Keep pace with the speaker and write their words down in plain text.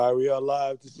We are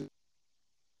live. This is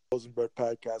Rosenberg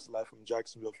Podcast, live from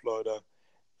Jacksonville, Florida.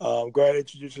 Go ahead and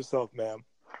introduce yourself, ma'am.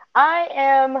 I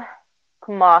am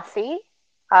Kamasi.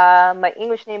 My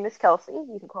English name is Kelsey.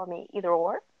 You can call me either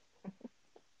or.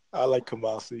 I like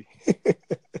Kamasi.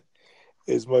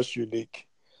 It's much unique.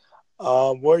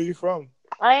 Where are you from?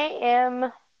 I am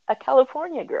a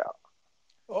California girl.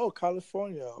 Oh,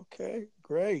 California. Okay,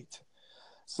 great.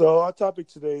 So our topic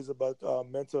today is about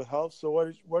mental health. So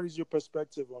what is your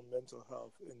perspective on mental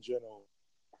health in general?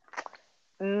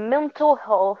 Mental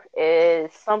health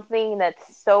is something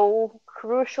that's so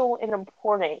crucial and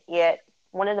important, yet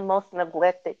one of the most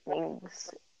neglected things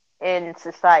in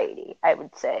society, I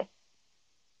would say.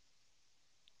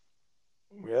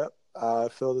 Yeah, I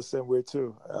feel the same way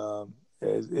too.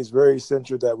 It's very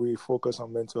essential that we focus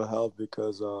on mental health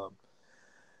because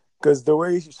the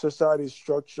way society is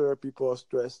structured, people are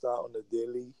stressed out on a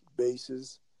daily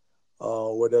basis.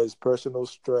 Whether it's personal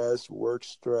stress, work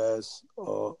stress,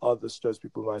 or other stress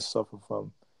people might suffer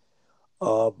from.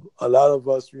 A lot of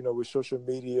us, with social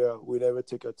media, we never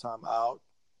take a time out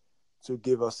to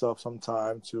give ourselves some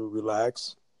time to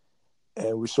relax,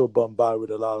 and we're so bombarded with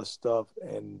a lot of stuff,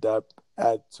 and that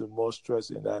add to more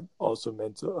stress, and that also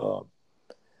mess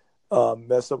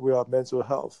up with our mental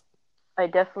health. I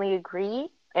definitely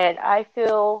agree, and I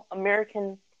feel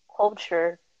American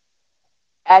culture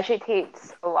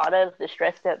agitates a lot of the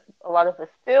stress that a lot of us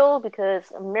feel because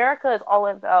America is all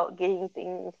about getting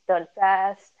things done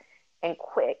fast and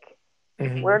quick.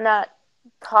 We're Hmm. not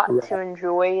taught to Right.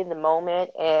 enjoy the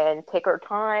moment and take our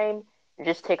time and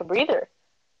just take a breather.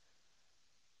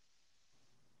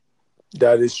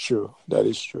 That is true. That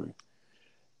is true.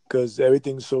 Because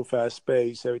everything's so fast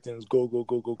paced, everything's go, go,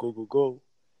 go, go, go, go, go,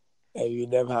 and you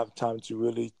never have time to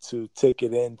really to take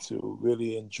it in, to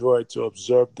really enjoy, to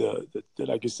observe the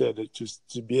like you said,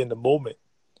 to be in the moment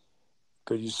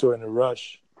because you're so in a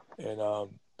rush, and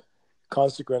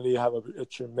consequently have a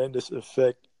tremendous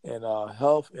effect in our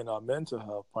health, in our mental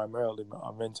health, primarily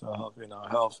our mental health, in our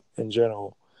health in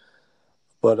general.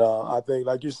 But I think,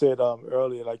 like you said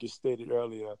earlier, like you stated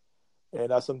earlier, and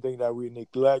that's something that we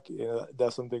neglect.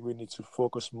 That's something we need to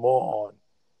focus more on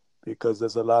because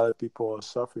there's a lot of people are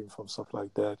suffering from stuff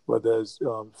like that, whether it's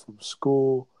from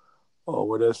school or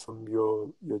whether it's from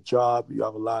your job. You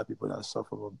have a lot of people that suffer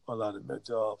from a lot of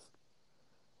mental health,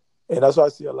 and that's why I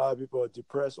see a lot of people are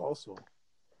depressed also.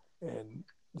 And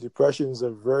depression is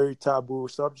a very taboo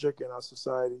subject in our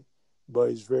society, but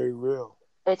it's very real.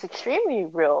 It's extremely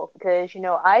real because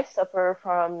I suffer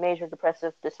from major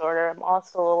depressive disorder. I'm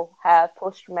also have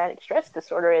post traumatic stress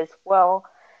disorder as well.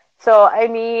 So I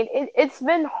mean, it's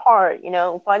been hard,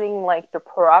 finding like the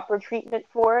proper treatment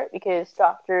for it because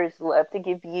doctors love to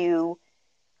give you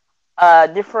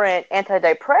different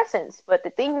antidepressants. But the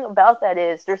thing about that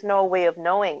is, there's no way of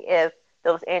knowing if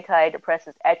those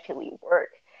antidepressants actually work.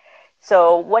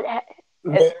 So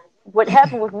Man, what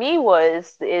happened with me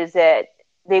was is that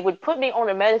they would put me on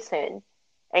a medicine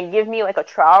and give me like a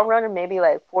trial run of maybe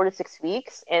like 4 to 6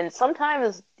 weeks, and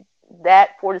sometimes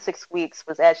that 4 to 6 weeks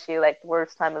was actually like the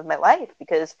worst time of my life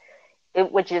because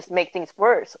it would just make things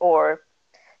worse. Or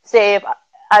say if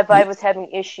I was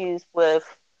having issues with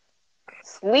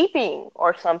sleeping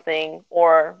or something,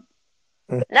 or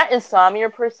not insomnia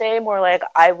per se, more like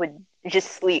I would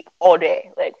just sleep all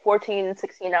day, like 14,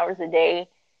 16 hours a day.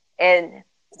 And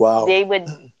wow. they would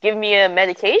give me a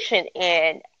medication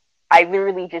and I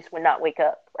literally just would not wake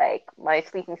up. Like my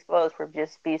sleeping spells would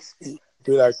just be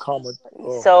Be like common.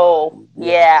 Oh my, so, you'd be on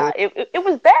yeah, coke. it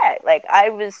was bad. Like I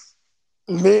was,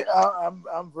 Me,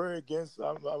 I'm very against.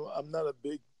 I'm not a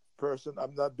big person.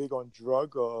 I'm not big on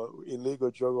drug or illegal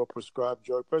drug or prescribed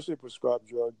drug, especially prescribed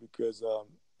drug, because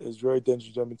it's very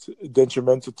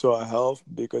detrimental to our health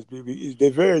because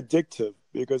they're very addictive.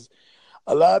 Because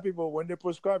a lot of people, when they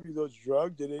prescribe you those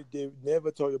drugs, they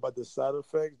never tell you about the side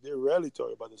effects. They rarely tell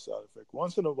you about the side effects.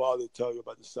 Once in a while, they tell you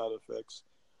about the side effects.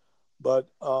 But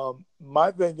my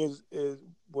thing is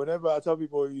whenever I tell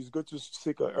people it's good to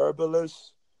seek a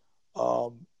herbalist,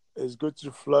 um, it's good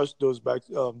to flush those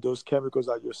chemicals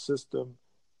out your system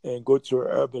and go to a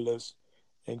herbalist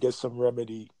and get some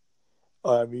remedy.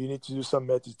 You need to do some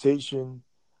meditation.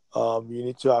 You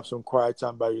need to have some quiet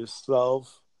time by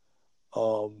yourself.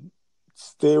 Um,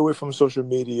 Stay away from social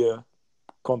media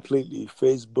completely.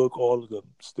 Facebook, all of them.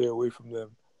 Stay away from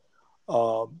them.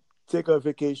 Take a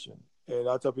vacation. And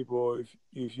I tell people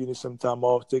if you need some time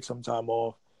off, take some time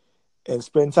off and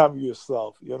spend time with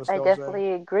yourself. You I understand what I'm saying?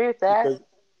 definitely agree with that.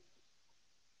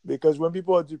 Because when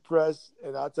people are depressed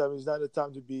and that time it's not the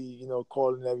time to be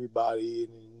calling everybody,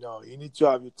 and you need to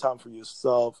have your time for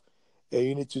yourself, and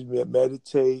you need to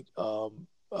meditate,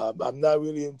 I'm not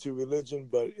really into religion,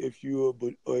 or if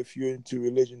you're into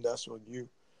religion, that's on you.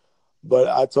 But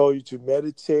I told you to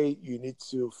meditate. You need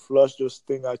to flush those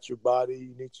things out your body.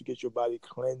 You need to get your body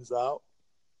cleansed out.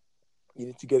 You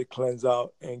need to get it cleansed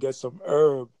out and get some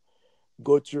herb.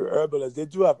 Go to your herbalist. They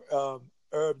do have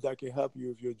herbs that can help you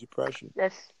with your depression.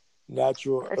 That's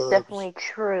Natural that's herbs. definitely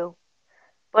true.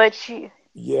 But she,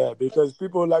 Yeah, because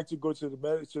people like to go to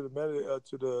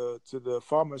to the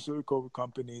pharmaceutical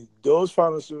company. Those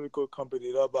pharmaceutical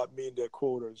companies are about meeting their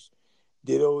quotas.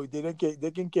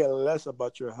 They can care less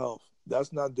about your health.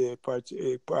 That's not their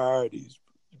priorities.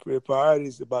 Their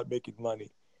priorities is about making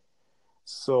money.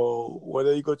 So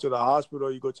whether you go to the hospital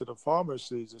or you go to the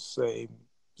pharmacy, it's the same.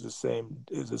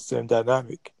 It's the same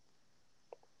dynamic.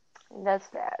 that's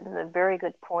that. And a very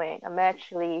good point. I'm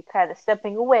actually kind of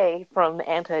stepping away from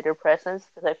antidepressants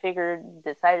because I figured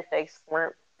the side effects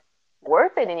weren't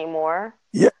worth it anymore.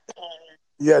 Yeah,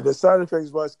 yeah. The side effects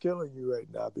is what's killing you right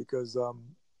now because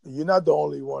you're not the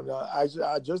only one. I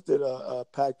just did a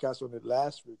podcast on it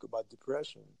last week about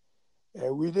depression,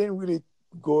 and we didn't really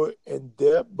go in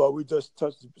depth, but we just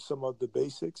touched some of the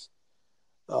basics.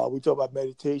 We talk about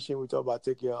meditation. We talk about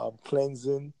taking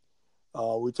cleansing.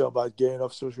 We talk about getting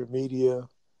off social media.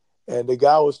 And the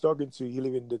guy I was talking to, he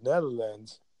lived in the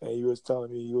Netherlands, and he was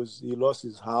telling me he lost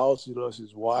his house, he lost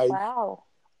his wife, Wow.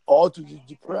 all to Mm,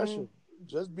 depression,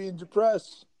 just being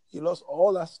depressed. He lost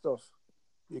all that stuff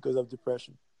because of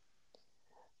depression.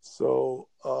 So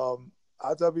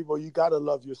I tell people, you gotta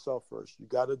love yourself first. You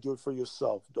gotta do it for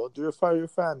yourself. Don't do it for your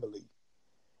family.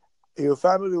 Your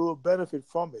family will benefit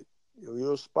from it.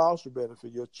 Your spouse will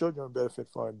benefit. Your children will benefit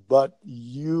from it. But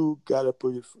you gotta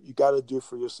do it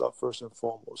for yourself first and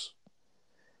foremost.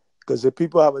 Because if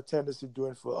people have a tendency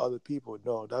doing it for other people,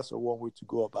 no, that's the wrong way to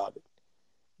go about it.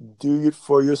 Do it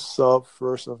for yourself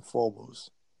first and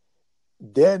foremost.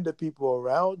 Then the people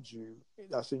around you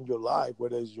that's in your life,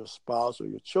 whether it's your spouse or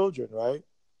your children, right,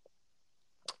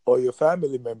 or your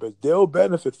family members, they'll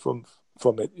benefit from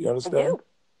it. You I understand? do.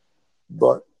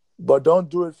 But but don't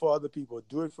do it for other people.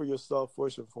 Do it for yourself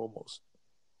first and foremost.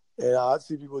 And I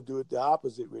see people do it the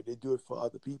opposite way. They do it for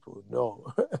other people.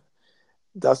 No,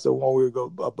 that's the one way to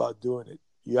go about doing it.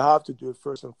 You have to do it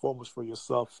first and foremost for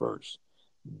yourself first.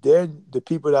 Then the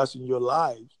people that's in your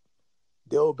life,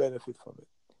 they'll benefit from it.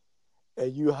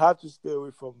 And you have to stay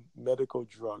away from medical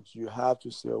drugs. You have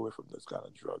to stay away from this kind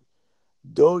of drug.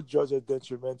 Those drugs are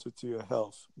detrimental to your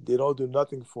health. They don't do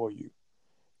nothing for you.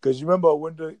 Because remember,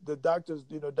 when the doctors,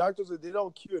 doctors, they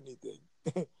don't cure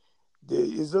anything.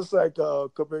 It's just like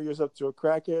compare yourself to a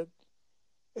crackhead,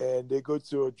 and they go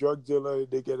to a drug dealer,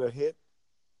 they get a hit,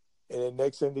 and the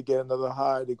next time they get another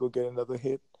high, they go get another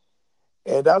hit.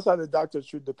 And that's how the doctors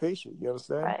treat the patient. You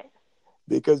understand? Right.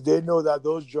 Because they know that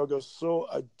those drugs are so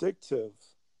addictive.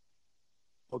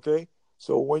 Okay,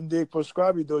 so when they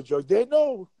prescribe you those drugs, they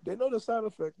know the side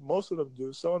effect. Most of them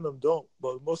do. Some of them don't,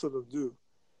 but most of them do.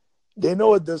 They know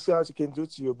what this drugs can do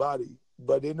to your body,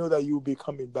 but they know that you'll be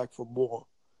coming back for more.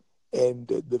 And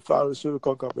the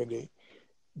pharmaceutical company,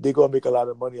 they're gonna make a lot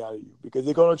of money out of you because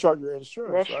they're gonna charge your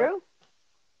insurance, That's right? true.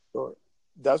 So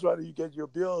that's why you get your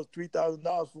bill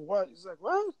 $3,000 for what? It's like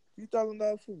what?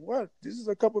 $3,000 for what? This is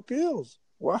a couple pills.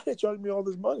 Why are they charging me all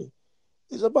this money?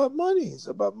 It's about money. It's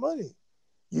about money.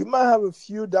 You might have a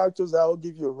few doctors that will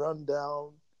give you a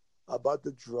rundown about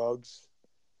the drugs,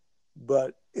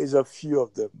 but it's a few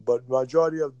of them. But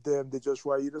majority of them, they just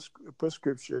write you the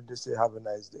prescription. They say, "Have a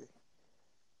nice day."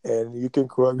 And you can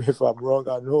correct me if I'm wrong.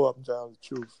 I know I'm telling the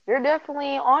truth. You're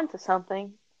definitely onto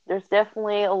something. There's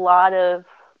definitely a lot of,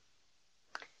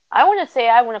 I want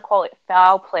to call it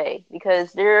foul play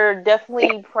because they're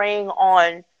definitely preying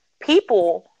on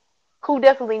people who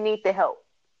definitely need the help.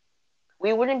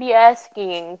 We wouldn't be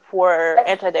asking for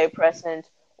antidepressants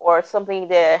or something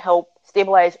to help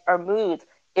stabilize our moods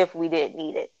if we didn't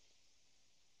need it.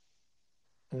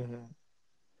 Hmm.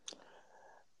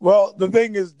 Well, the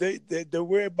thing is, the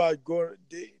way about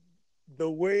the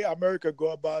way America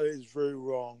go about it is very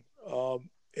wrong.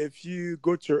 If you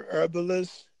go to a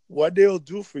herbalist, what they'll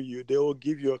do for you, they will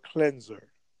give you a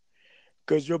cleanser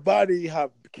because your body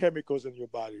have chemicals in your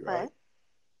body, Right? right?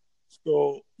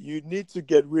 So you need to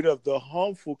get rid of the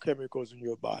harmful chemicals in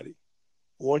your body.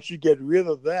 Once you get rid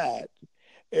of that,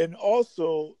 and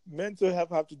also mental health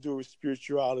have to do with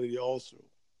spirituality. Also,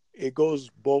 it goes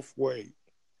both ways.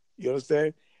 You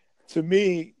understand? To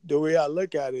me, the way I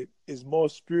look at it is more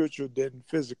spiritual than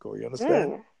physical. You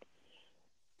understand? Mm,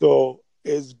 So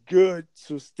it's good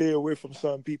to stay away from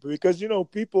some people because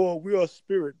people we are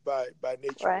spirit by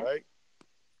nature, right. right?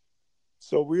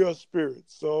 So we are spirit.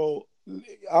 So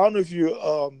I don't know if you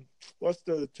what's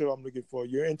the term I'm looking for?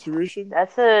 Your intuition.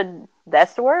 That's the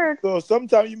word, So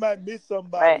sometimes you might meet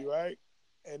somebody, right? right?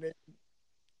 And then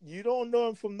you don't know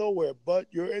them from nowhere, but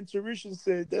your intuition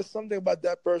says there's something about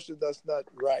that person that's not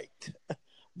right.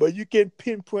 But you can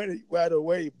pinpoint it right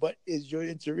away. But it's your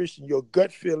intuition, your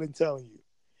gut feeling telling you.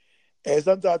 And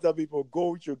sometimes I tell people,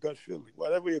 go with your gut feeling.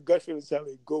 Whatever your gut feeling is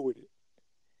telling you, go with it.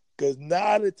 Because 9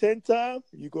 out of 10 times,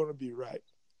 you're gonna be right.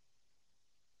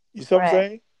 You see what I'm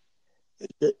Right.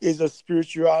 saying? It's a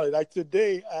spirituality. Like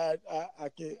today, I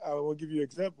will give you an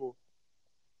example.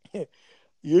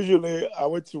 Usually, I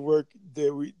went to work.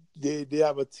 They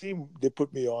have a team they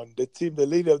put me on. The team, the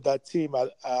leader of that team, I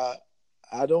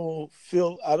don't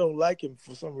like him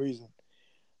for some reason.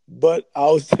 But I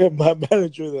was telling my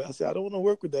manager that I said I don't want to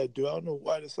work with that dude. I don't know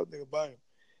why. There's something about him.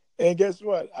 And guess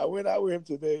what? I went out with him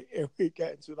today, and we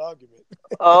got into an argument.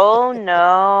 Oh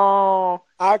no.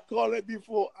 I called it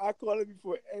before. I called it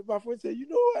before. And my friend said, "You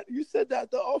know what? You said that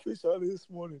at the office early this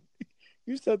morning.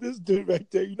 You said this dude right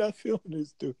there. You're not feeling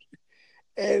this dude."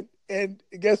 And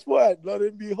guess what? Lo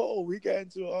and behold, we got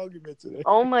into an argument today.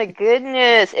 Oh my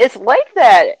goodness. It's like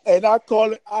that. And I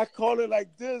call it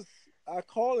like this. I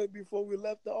called it before we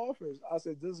left the office. I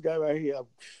said, "This guy right here,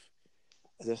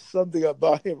 there's something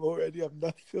about him already. I'm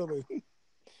not feeling."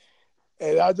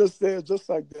 And I just say it just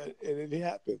like that, and it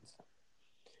happens.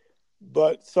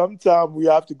 But sometimes we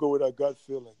have to go with our gut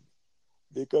feeling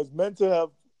because mental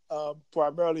health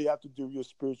primarily have to do with your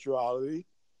spirituality.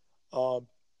 Um,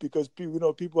 because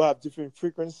people have different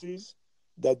frequencies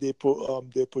that they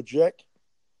project.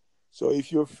 So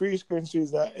if your frequency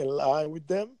is not in line with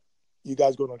them, you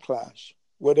guys gonna clash.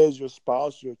 Whether it's your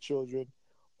spouse, your children,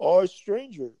 or a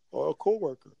stranger or a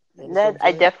coworker. You understand That what I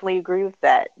I'm saying? definitely agree with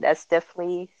that. That's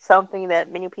definitely something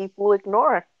that many people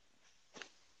ignore.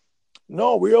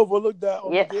 No, we overlook that on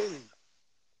the Yes. daily.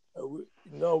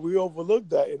 No, we overlook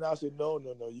that, and I said, no,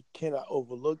 no, no, you cannot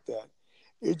overlook that.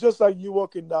 It's just like you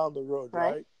walking down the road,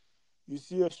 Right? right? You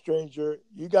see a stranger,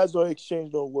 you guys don't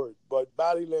exchange no word, but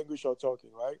body language are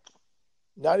talking, right?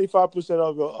 95%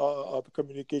 of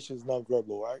communication is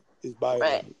non-verbal, right? It's body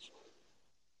Right. language.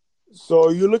 So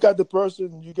you look at the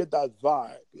person, you get that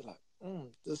vibe. You're like,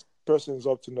 this person is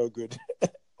up to no good.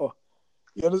 Oh,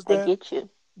 you I understand? get you.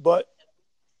 But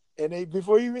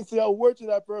before you even say a word to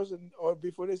that person, or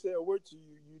before they say a word to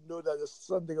you, you know that there's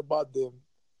something about them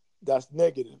that's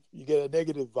negative. You get a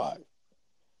negative vibe.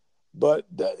 But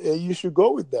you should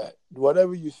go with that.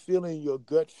 Whatever you feel in your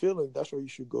gut feeling, that's what you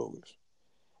should go with.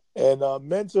 And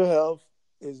mental health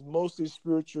is mostly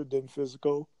spiritual than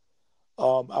physical.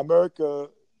 America,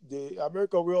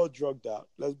 we're all drugged out.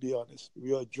 Let's be honest.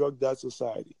 We are a drugged out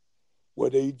society.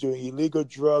 Whether you're doing illegal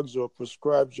drugs or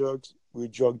prescribed drugs, we're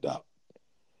drugged out.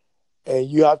 And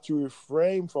you have to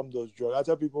refrain from those drugs. I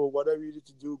tell people, whatever you need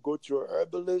to do, go to a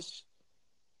herbalist,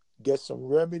 get some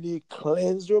remedy,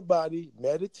 cleanse your body,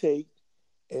 meditate,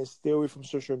 and stay away from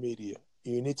social media.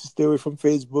 You need to stay away from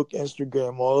Facebook,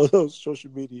 Instagram, all of those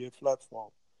social media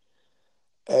platforms.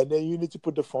 And then you need to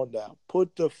put the phone down.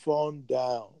 Put the phone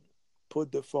down.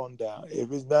 Put the phone down.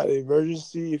 If it's not an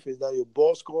emergency, if it's not your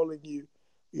boss calling you,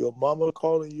 your mama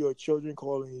calling you, your children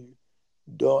calling you,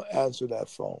 don't answer that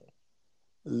phone.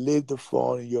 Leave the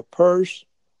phone in your purse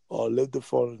or leave the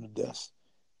phone on the desk.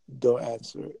 Don't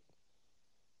answer it.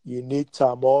 You need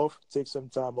time off. Take some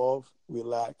time off.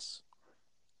 Relax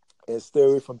and stay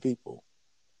away from people.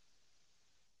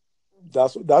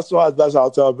 That's how I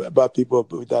tell about people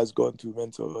that's going through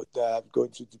mental that have gone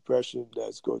through depression,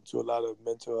 that's going through a lot of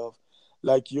mental health.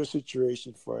 Like your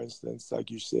situation, for instance, like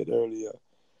you said earlier.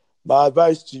 My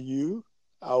advice to you,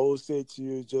 I will say to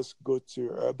you, just go to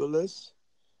your herbalist,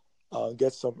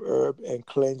 get some herb and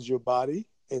cleanse your body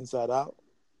inside out.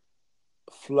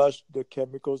 Flush the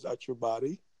chemicals out your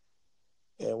body,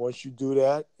 and once you do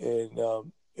that, and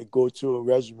go to a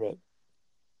regimen,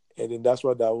 and then that's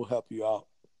what that will help you out.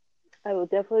 I will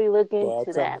definitely look But I'll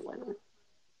into tell that you, one.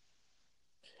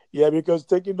 yeah, because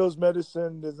taking those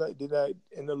medicine, they're not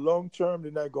in the long term,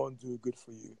 they're not going to do good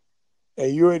for you.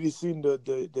 And you already seen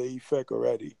the effect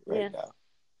already right Yeah. now.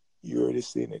 You already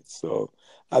seen it. So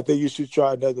I think you should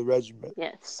try another regimen.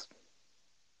 Yes.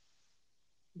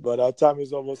 But our time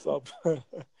is almost up.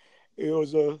 It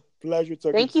was a pleasure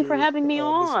talking Thank you for to having me Miss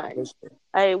on.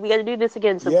 Commissioner. We got to do this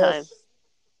again sometime. Yes,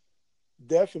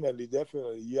 definitely,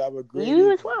 definitely. You have a great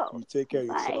You as evening. well. You take care of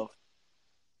Bye. yourself.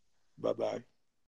 Bye bye.